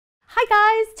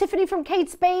Hi guys, Tiffany from Kate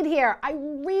Spade here. I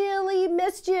really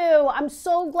missed you. I'm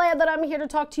so glad that I'm here to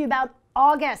talk to you about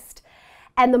August.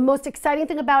 And the most exciting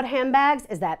thing about handbags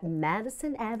is that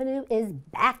Madison Avenue is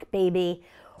back, baby.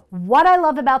 What I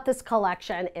love about this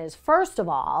collection is, first of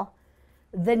all,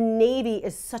 the navy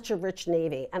is such a rich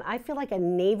navy. And I feel like a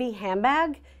navy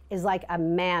handbag is like a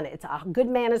man. A good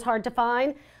man is hard to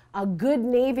find. A good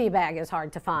navy bag is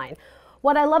hard to find.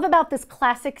 What I love about this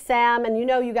classic Sam, and you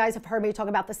know you guys have heard me talk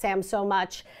about the Sam so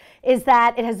much, is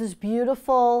that it has this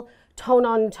beautiful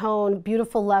tone-on-tone,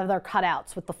 beautiful leather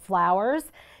cutouts with the flowers.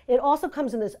 It also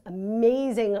comes in this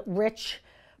amazing rich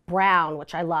brown,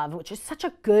 which I love, which is such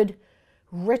a good,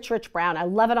 rich brown. I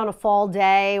love it on a fall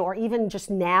day or even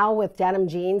just now with denim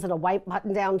jeans and a white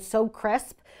button down, so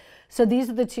crisp. So these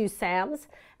are the two Sams.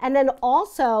 And then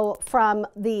also from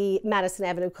the Madison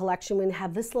Avenue collection, we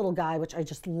have this little guy, which I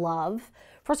just love.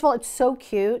 First of all, it's so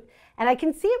cute. And I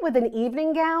can see it with an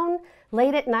evening gown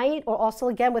late at night, or also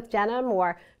again with denim,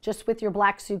 or just with your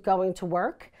black suit going to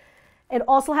work. It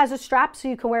also has a strap so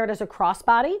you can wear it as a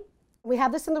crossbody. We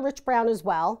have this in the rich brown as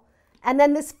well. And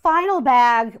then this final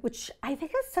bag, which I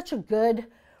think is such a good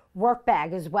work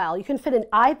bag as well. You can fit an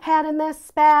iPad in this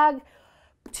bag,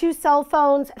 2 cell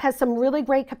phones. It has some really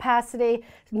great capacity,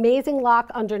 amazing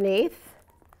lock underneath.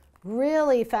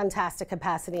 Really fantastic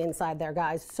capacity inside there,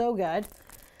 guys. So good.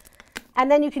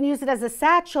 And then you can use it as a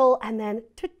satchel, and then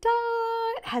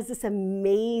ta-da! It has this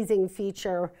amazing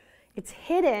feature. It's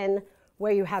hidden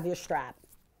where you have your strap.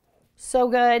 So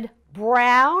good.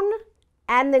 Brown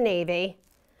and the navy.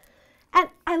 And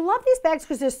I love these bags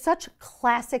because they're such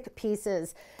classic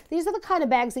pieces. These are the kind of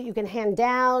bags that you can hand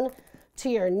down to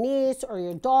your niece or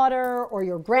your daughter or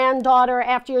your granddaughter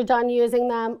after you're done using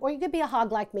them. Or you could be a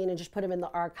hog like me and just put them in the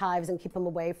archives and keep them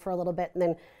away for a little bit and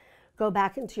then go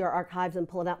back into your archives and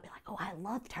pull it out and be like, oh, I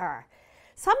loved her.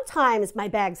 Sometimes my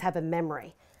bags have a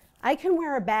memory. I can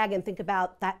wear a bag and think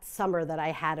about that summer that I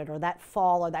had it, or that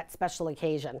fall, or that special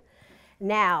occasion.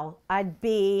 Now, I'd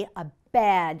be a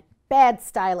bad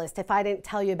stylist if I didn't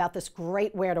tell you about this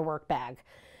great wear to work bag.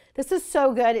 This is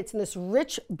so good. It's in this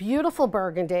rich, beautiful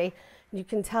burgundy. You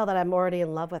can tell that I'm already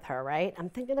in love with her, right? I'm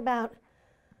thinking about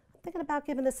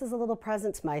giving this as a little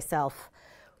present to myself.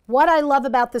 What I love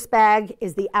about this bag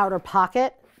is the outer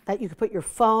pocket that you can put your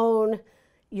phone,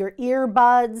 your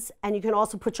earbuds, and you can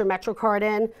also put your Metro card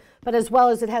in. But as well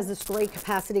as it has this great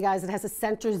capacity, guys. It has a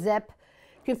center zip.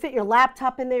 You can fit your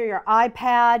laptop in there, your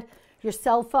iPad, your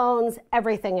cell phones,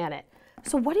 everything in it.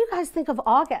 So what do you guys think of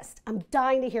August? I'm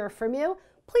dying to hear from you.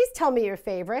 Please tell me your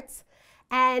favorites.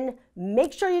 And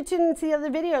make sure you tune into the other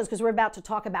videos because we're about to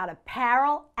talk about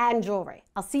apparel and jewelry.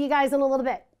 I'll see you guys in a little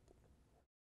bit.